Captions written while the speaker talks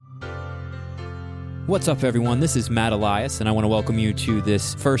What's up, everyone? This is Matt Elias, and I want to welcome you to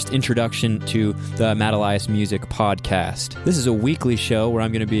this first introduction to the Matt Elias Music Podcast. This is a weekly show where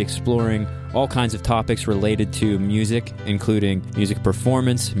I'm going to be exploring all kinds of topics related to music, including music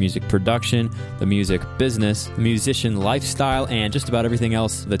performance, music production, the music business, the musician lifestyle, and just about everything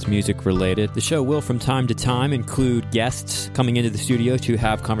else that's music related. The show will, from time to time, include guests coming into the studio to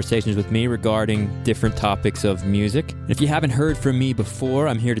have conversations with me regarding different topics of music. And if you haven't heard from me before,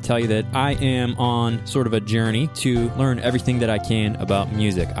 I'm here to tell you that I am on sort of a journey to learn everything that I can about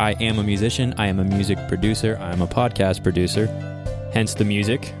music. I am a musician, I am a music producer, I am a podcast producer, hence the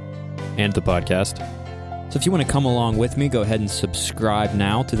music and the podcast. So if you want to come along with me, go ahead and subscribe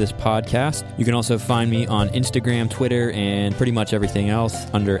now to this podcast. You can also find me on Instagram, Twitter, and pretty much everything else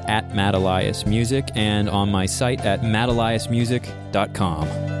under @MattEliasMusic and on my site at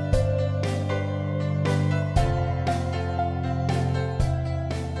matteliasmusic.com.